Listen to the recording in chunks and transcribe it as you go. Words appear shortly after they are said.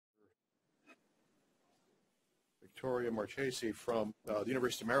Victoria Marchese from the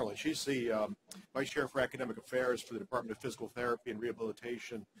University of Maryland. She's the Vice Chair for Academic Affairs for the Department of Physical Therapy and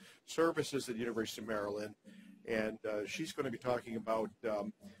Rehabilitation Services at the University of Maryland. And she's going to be talking about,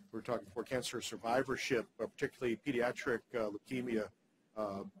 we're talking for cancer survivorship, particularly pediatric leukemia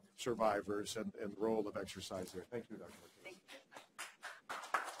survivors and the role of exercise there. Thank you, Dr. Marchese.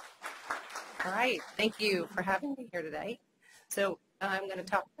 All right, thank you for having me here today. So I'm going to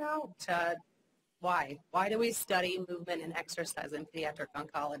talk about why. Why do we study movement and exercise in pediatric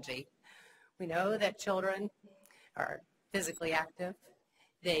oncology? We know that children are physically active.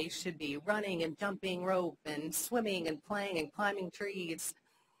 They should be running and jumping rope and swimming and playing and climbing trees.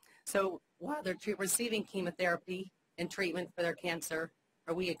 So while they're receiving chemotherapy and treatment for their cancer,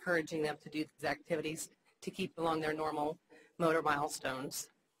 are we encouraging them to do these activities to keep along their normal motor milestones?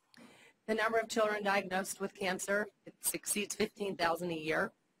 The number of children diagnosed with cancer exceeds 15,000 a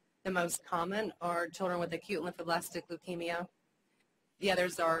year. The most common are children with acute lymphoblastic leukemia. The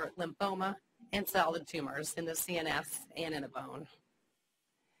others are lymphoma and solid tumors in the CNS and in the bone.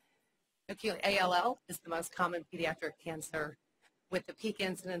 Acute ALL is the most common pediatric cancer, with the peak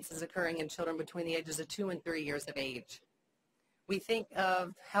incidences occurring in children between the ages of 2 and 3 years of age. We think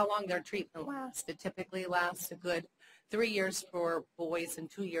of how long their treatment lasts. It typically lasts a good 3 years for boys and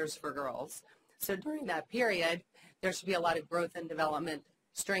 2 years for girls. So during that period, there should be a lot of growth and development,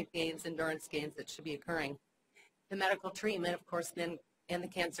 strength gains, endurance gains that should be occurring. The medical treatment, of course, then, and the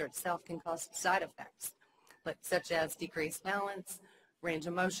cancer itself can cause side effects, such as decreased balance, range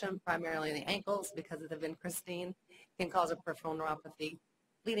of motion, primarily in the ankles because of the vincristine, can cause a peripheral neuropathy,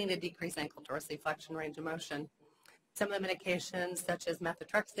 leading to decreased ankle dorsiflexion range of motion. Some of the medications, such as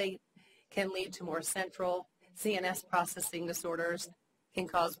methotrexate, can lead to more central CNS processing disorders, can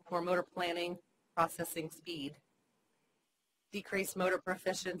cause poor motor planning, processing speed, decreased motor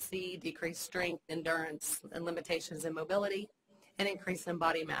proficiency, decreased strength, endurance, and limitations in mobility, and increase in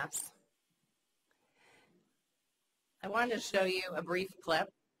body mass. I wanted to show you a brief clip.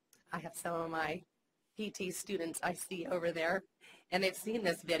 I have some of my PT students I see over there, and they've seen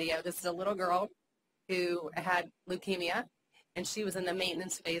this video. This is a little girl who had leukemia, and she was in the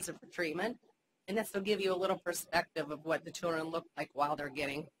maintenance phase of her treatment. And this will give you a little perspective of what the children look like while they're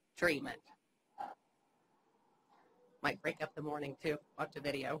getting treatment. Might break up the morning too. Watch the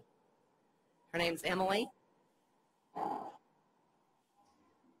video. Her name's Emily.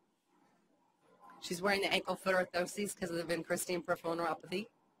 She's wearing the ankle foot orthoses because of the vincristine peripheral neuropathy.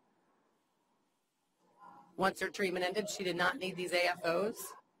 Once her treatment ended, she did not need these AFOs.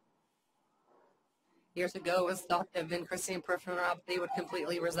 Years ago, it was thought that vincristine peripheral neuropathy would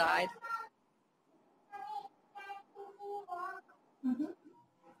completely reside.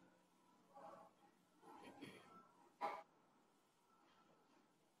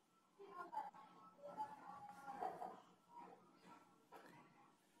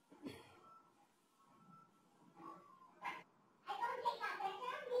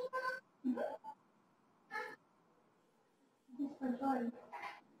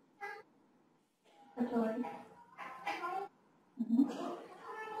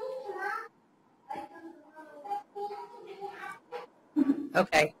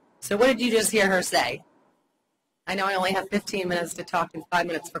 Okay, so what did you just hear her say? I know I only have 15 minutes to talk and 5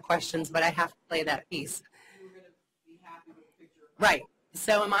 minutes for questions, but I have to play that piece. Right,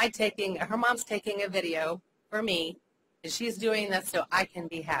 so her mom's taking a video for me, and she's doing this so I can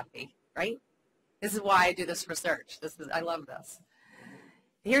be happy, right? This is why I do this research. I love this.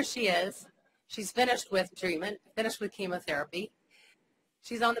 Here she is. She's finished with treatment, finished with chemotherapy.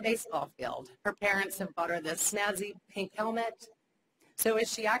 She's on the baseball field. Her parents have bought her this snazzy pink helmet. So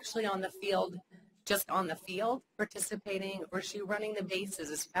is she actually on the field, just on the field, participating, or is she running the bases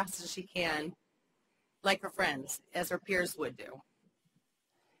as fast as she can, like her friends, as her peers would do?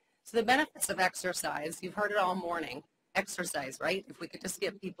 So the benefits of exercise, you've heard it all morning. Exercise, right? If we could just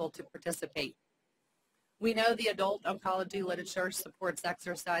get people to participate. We know the adult oncology literature supports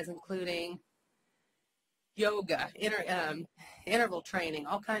exercise, including yoga, interval training,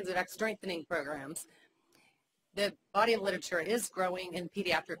 all kinds of strengthening programs. The body of literature is growing in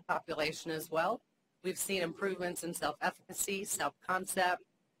pediatric population as well. We've seen improvements in self-efficacy, self-concept,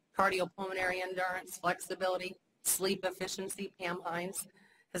 cardiopulmonary endurance, flexibility, sleep efficiency. Pam Hines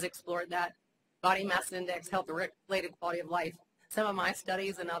has explored that. Body mass index, health-related quality of life. Some of my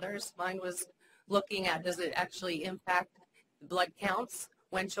studies and others, mine was looking at, does it actually impact blood counts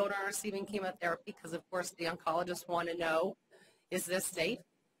when children are receiving chemotherapy? Because, of course, the oncologists want to know, is this safe?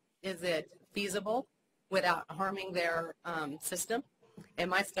 Is it feasible without harming their system? And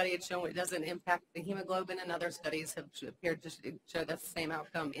my study had shown it doesn't impact the hemoglobin, and other studies have appeared to show the same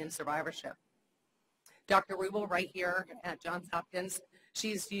outcome in survivorship. Dr. Rubel right here at Johns Hopkins,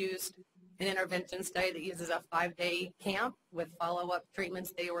 she's used an intervention study that uses a 5-day camp with follow-up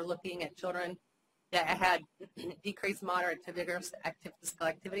treatments. They were looking at children that had decreased moderate to vigorous physical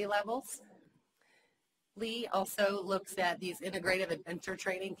activity levels. Lee also looks at these integrative adventure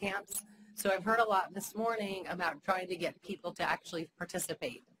training camps. So I've heard a lot this morning about trying to get people to actually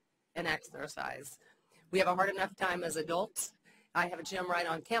participate in exercise. We have a hard enough time as adults. I have a gym right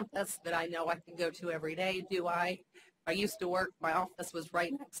on campus that I know I can go to every day. Do I? I used to work, my office was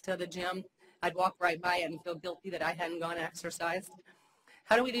right next to the gym. I'd walk right by it and feel guilty that I hadn't gone and exercised.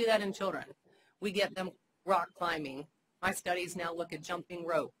 How do we do that in children? We get them rock climbing. My studies now look at jumping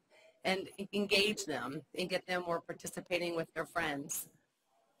rope and engage them and get them more participating with their friends.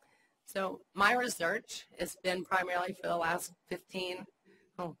 So my research has been primarily for the last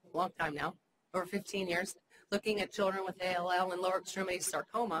long time now, over 15 years, looking at children with ALL and lower extremity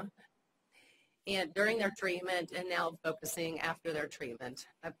sarcoma and during their treatment and now focusing after their treatment.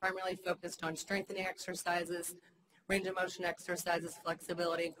 I've primarily focused on strengthening exercises, range of motion exercises,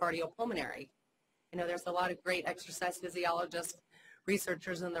 flexibility, and cardiopulmonary. You know, there's a lot of great exercise physiologists,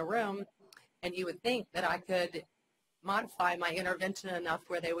 researchers in the room, and you would think that I could modify my intervention enough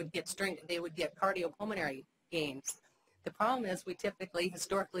where they would get strength, they would get cardiopulmonary gains. The problem is we typically,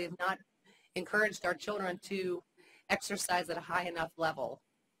 historically, have not encouraged our children to exercise at a high enough level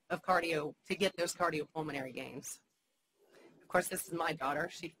of cardio to get those cardiopulmonary gains. Of course, this is my daughter.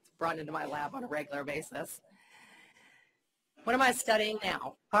 She's brought into my lab on a regular basis. What am I studying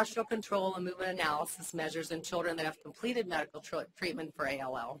now? Postural control and movement analysis measures in children that have completed medical treatment for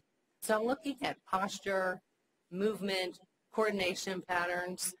ALL. So I'm looking at posture, movement, coordination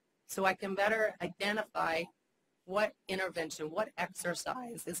patterns, so I can better identify what intervention, what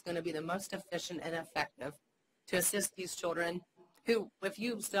exercise is going to be the most efficient and effective to assist these children who, if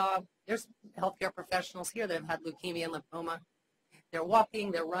you saw, there's healthcare professionals here that have had leukemia and lymphoma. They're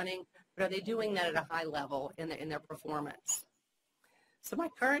walking, they're running, but are they doing that at a high level in their performance? So my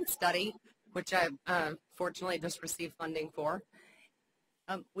current study, which I fortunately just received funding for,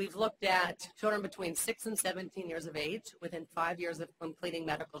 we've looked at children between 6 and 17 years of age within 5 years of completing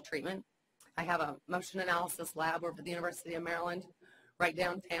medical treatment. I have a motion analysis lab over at the University of Maryland, right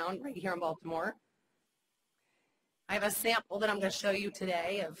downtown, right here in Baltimore. I have a sample that I'm going to show you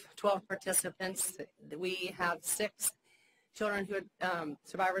today of 12 participants. We have 6 children who are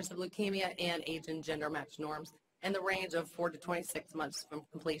survivors of leukemia and age and gender matched norms, and the range of 4 to 26 months from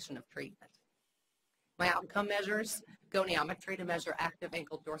completion of treatment. My outcome measures, goniometry to measure active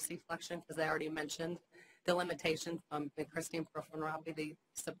ankle dorsiflexion, because I already mentioned the limitations from the Christine peripheral neuropathy they're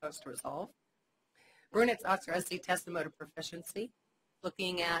supposed to resolve. Brunet's OSCE test of motor proficiency,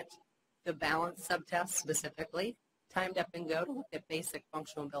 looking at the balance subtest specifically, timed up and go to look at basic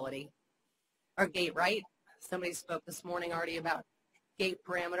functional ability. Our gait right, somebody spoke this morning already about gait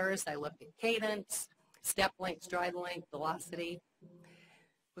parameters. I look at cadence, step length, stride length, velocity.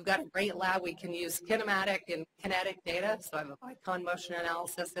 We've got a great lab. We can use kinematic and kinetic data. So I have a icon motion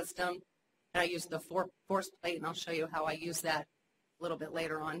analysis system, and I use the force plate, and I'll show you how I use that a little bit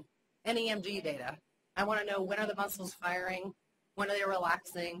later on. And EMG data. I want to know when are the muscles firing, when are they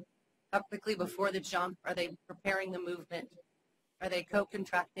relaxing, how quickly before the jump are they preparing the movement, are they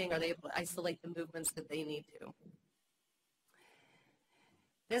co-contracting, are they able to isolate the movements that they need to.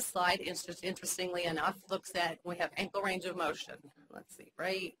 This slide, interestingly enough, looks at, we have ankle range of motion. Let's see,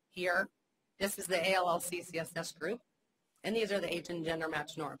 right here. This is the ALL-CCSS group, and these are the age and gender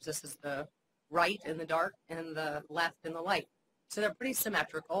match norms. This is the right in the dark and the left in the light. So they're pretty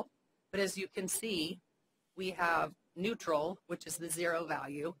symmetrical, but as you can see, we have neutral, which is the 0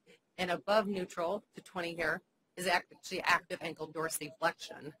 value, and above neutral to 20 here is actually active ankle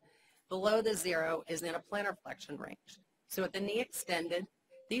dorsiflexion. Below the 0 is in a plantar flexion range. So with the knee extended,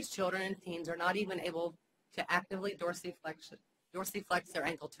 these children and teens are not even able to actively dorsiflex their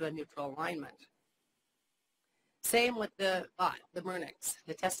ankle to a neutral alignment. Same with the Brunix,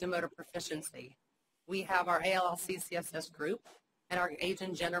 the test of motor proficiency. We have our ALL-CCSS group and our age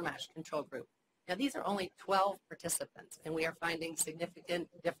and gender matched control group. Now these are only 12 participants, and we are finding significant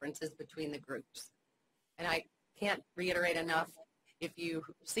differences between the groups. And I can't reiterate enough, if you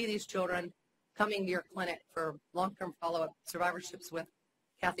see these children coming to your clinic for long-term follow-up survivorships with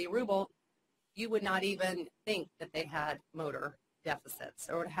Kathy Rubel, you would not even think that they had motor deficits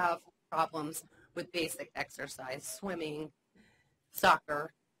or would have problems with basic exercise, swimming,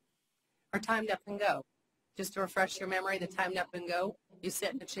 soccer, or timed up and go. Just to refresh your memory, the timed up and go, you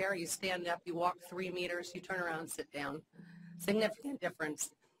sit in a chair, you stand up, you walk 3 meters, you turn around and sit down. Significant difference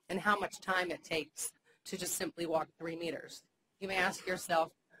in how much time it takes to just simply walk 3 meters. You may ask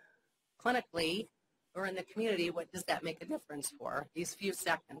yourself, clinically, or in the community, what does that make a difference for, these few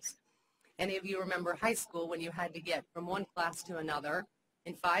seconds? Any of you remember high school when you had to get from one class to another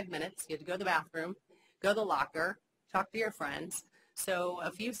in 5 minutes? You had to go to the bathroom, go to the locker, talk to your friends. So a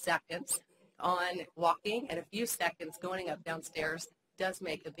few seconds on walking and a few seconds going up downstairs does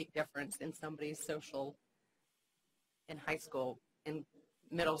make a big difference in somebody's social in high school and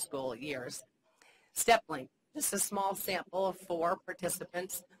middle school years. Step length. This is a small sample of 4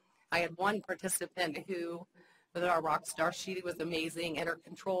 participants. I had one participant who was our rock star. She was amazing, and her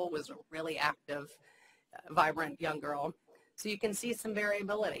control was a really active, vibrant young girl. So you can see some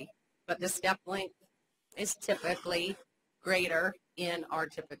variability, but the step length is typically greater in our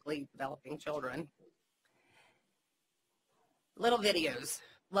typically developing children. Little videos.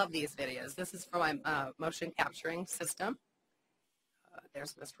 Love these videos. This is from my motion capturing system.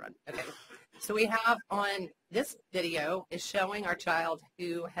 There's Miss Run. Okay. So we have on this video is showing our child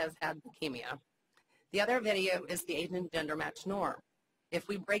who has had leukemia. The other video is the age and gender match norm. If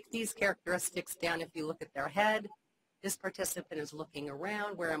we break these characteristics down, if you look at their head, this participant is looking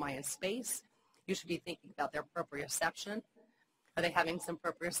around. Where am I in space? You should be thinking about their proprioception. Are they having some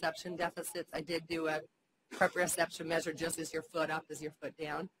proprioception deficits? I did do a proprioception measure. Just is your foot up? Is your foot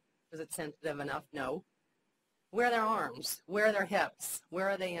down? Is it sensitive enough? No. Where are their arms? Where are their hips? Where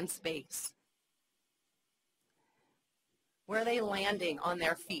are they in space? Where are they landing on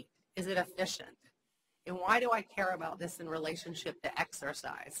their feet? Is it efficient? And why do I care about this in relationship to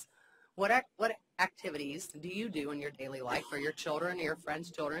exercise? What activities do you do in your daily life, or your children, or your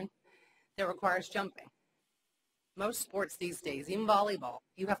friends' children, that requires jumping? Most sports these days, even volleyball,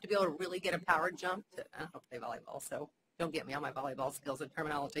 you have to be able to really get a power jump. I don't play volleyball, so don't get me on my volleyball skills and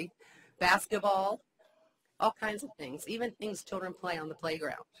terminology. Basketball, all kinds of things, even things children play on the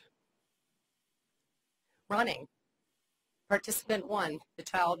playground. Running. Participant 1, the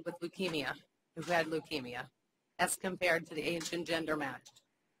child with leukemia, who had leukemia, as compared to the age and gender matched.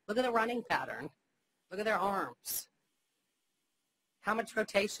 Look at the running pattern. Look at their arms. How much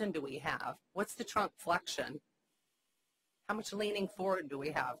rotation do we have? What's the trunk flexion? How much leaning forward do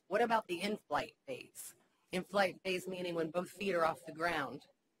we have? What about the in-flight phase? In-flight phase meaning when both feet are off the ground.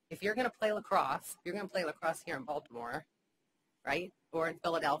 If you're going to play lacrosse, you're going to play lacrosse here in Baltimore, right? Or in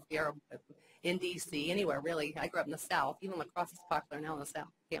Philadelphia, or in D.C., anywhere really. I grew up in the South. Even lacrosse is popular now in the South.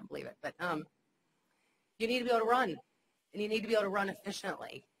 Can't believe it. But you need to be able to run, and you need to be able to run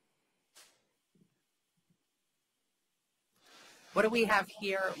efficiently. What do we have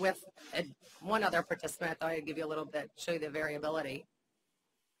here with one other participant? I thought I'd give you a little bit, show you the variability.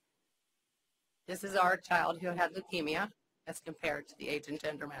 This is our child who had leukemia as compared to the age and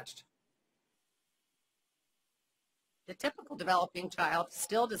gender matched. The typical developing child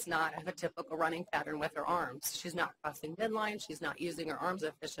still does not have a typical running pattern with her arms. She's not crossing midline. She's not using her arms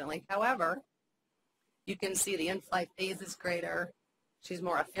efficiently. However, you can see the in-flight phase is greater. She's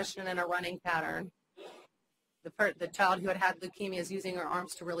more efficient in her running pattern. The child who had leukemia is using her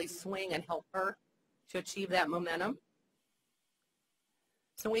arms to really swing and help her to achieve that momentum.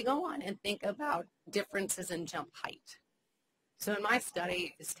 So we go on and think about differences in jump height. So in my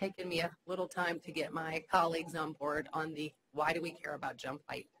study, it's taken me a little time to get my colleagues on board on the why do we care about jump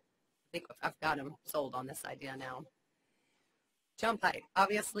height. I think I've got them sold on this idea now. Jump height.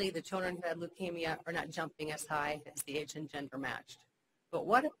 Obviously, the children who had leukemia are not jumping as high as the age and gender matched. But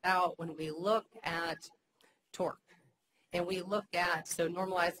what about when we look at torque? And we look at, so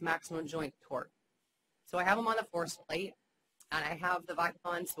normalized maximum joint torque. So I have them on the force plate, and I have the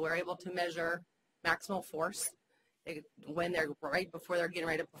Vicon, so we're able to measure maximal force when they're right before they're getting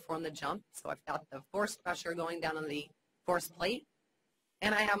ready to perform the jump. So I've got the force pressure going down on the force plate,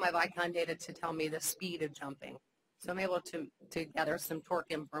 and I have my Vicon data to tell me the speed of jumping. So I'm able to gather some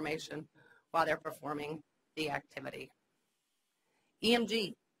torque information while they're performing the activity.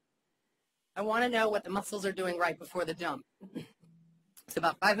 EMG. I want to know what the muscles are doing right before the jump. It's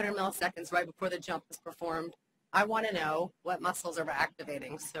about 500 milliseconds right before the jump is performed. I want to know what muscles are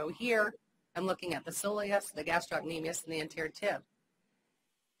activating. So here, I'm looking at the soleus, the gastrocnemius, and the anterior tib.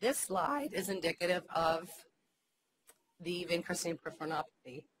 This slide is indicative of the increasing peripheral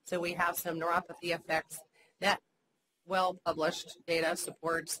neuropathy. So we have some neuropathy effects that well-published data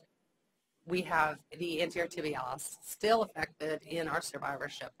supports. We have the anterior tibialis still affected in our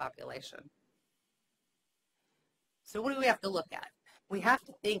survivorship population. So what do we have to look at? We have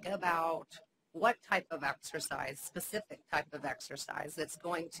to think about what type of exercise, specific type of exercise that's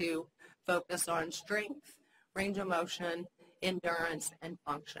going to focus on strength, range of motion, endurance, and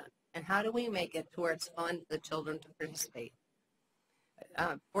function. And how do we make it to where it's fun for the children to participate?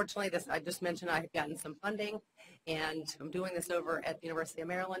 Fortunately, I just mentioned I've gotten some funding, and I'm doing this over at the University of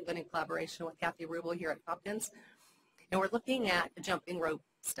Maryland, been in collaboration with Kathy Rubel here at Hopkins, and we're looking at a jumping rope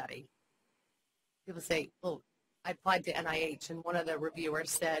study. People say, well, I applied to NIH, and one of the reviewers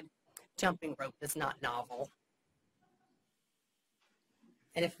said, jumping rope is not novel.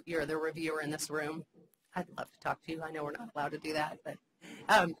 And if you're the reviewer in this room, I'd love to talk to you. I know we're not allowed to do that, but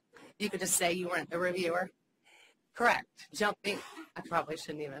you could just say you weren't the reviewer. Correct. Jumping, I probably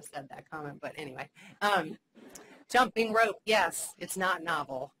shouldn't even have said that comment, but anyway. Jumping rope, yes, it's not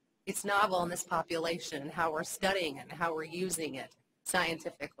novel. It's novel in this population, how we're studying it, and how we're using it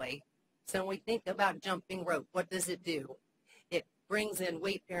scientifically. So when we think about jumping rope, what does it do? It brings in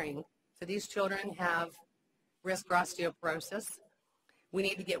weight bearing. So these children have risk for osteoporosis. We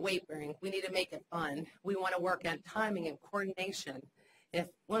need to get weight bearing. We need to make it fun. We want to work on timing and coordination. When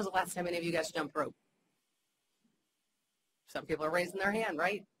was the last time any of you guys jumped rope? Some people are raising their hand,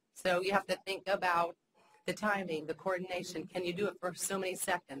 right? So you have to think about the timing, the coordination. Can you do it for so many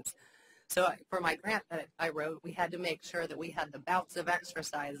seconds? So for my grant that I wrote, we had to make sure that we had the bouts of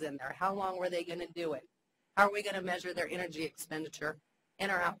exercise in there. How long were they going to do it? How are we going to measure their energy expenditure and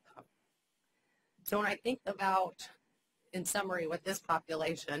our outcome? So when I think about, in summary, with this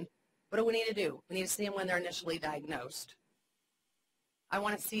population, what do we need to do? We need to see them when they're initially diagnosed. I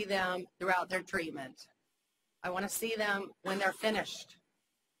want to see them throughout their treatment. I want to see them when they're finished,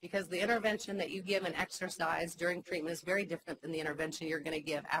 because the intervention that you give in exercise during treatment is very different than the intervention you're going to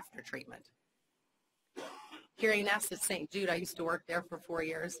give after treatment. Hearing Nest at St. Jude, I used to work there for 4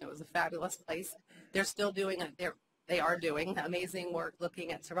 years, and it was a fabulous place. They're still doing it. They are doing amazing work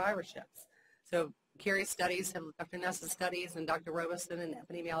looking at survivorships. So Carrie's studies, Dr. Ness's studies, and Dr. Robeson in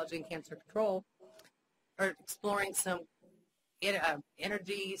epidemiology and cancer control are exploring some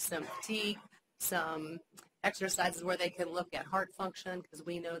energy, some fatigue, some exercises where they can look at heart function, because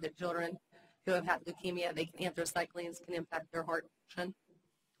we know that children who have had leukemia, anthracyclines can impact their heart function.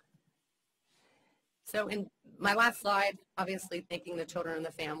 So in my last slide, obviously thanking the children and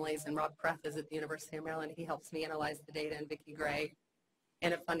the families, and Rob Kreth is at the University of Maryland. He helps me analyze the data, and Vicki Gray.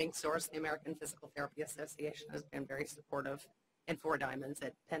 And a funding source, the American Physical Therapy Association, has been very supportive, and 4 Diamonds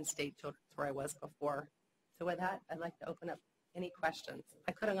at Penn State Children's, where I was before. So with that, I'd like to open up any questions.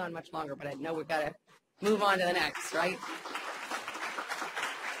 I could have gone much longer, but I know we've got to move on to the next, right?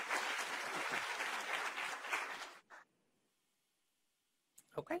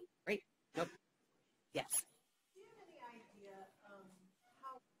 Okay, great. Nope. Yes. Do you have any idea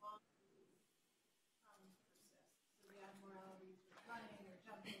how long these persist? So the abnormalities with running or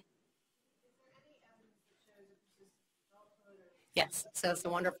jumping. Is there any evidence that shows it persists in adulthood? Yes, so it's a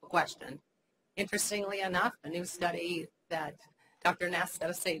wonderful question. Interestingly enough, a new study that Dr. Ness out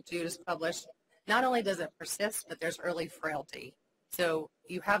of St. Jude has published, not only does it persist, but there's early frailty. So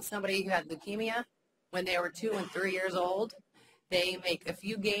you have somebody who had leukemia when they were 2 and 3 years old. They make a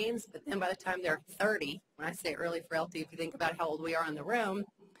few gains, but then by the time they're 30, when I say early frailty, if you think about how old we are in the room,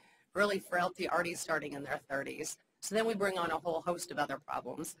 early frailty already starting in their 30s. So then we bring on a whole host of other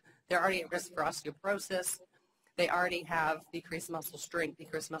problems. They're already at risk for osteoporosis. They already have decreased muscle strength,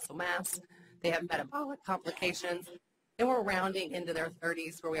 decreased muscle mass. They have metabolic complications. Then we're rounding into their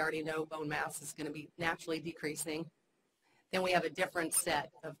 30s, where we already know bone mass is going to be naturally decreasing. Then we have a different set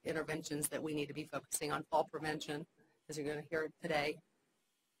of interventions that we need to be focusing on. Fall prevention, as you're going to hear today.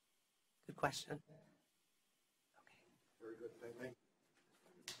 Good question. Very good. Thank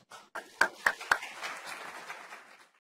you.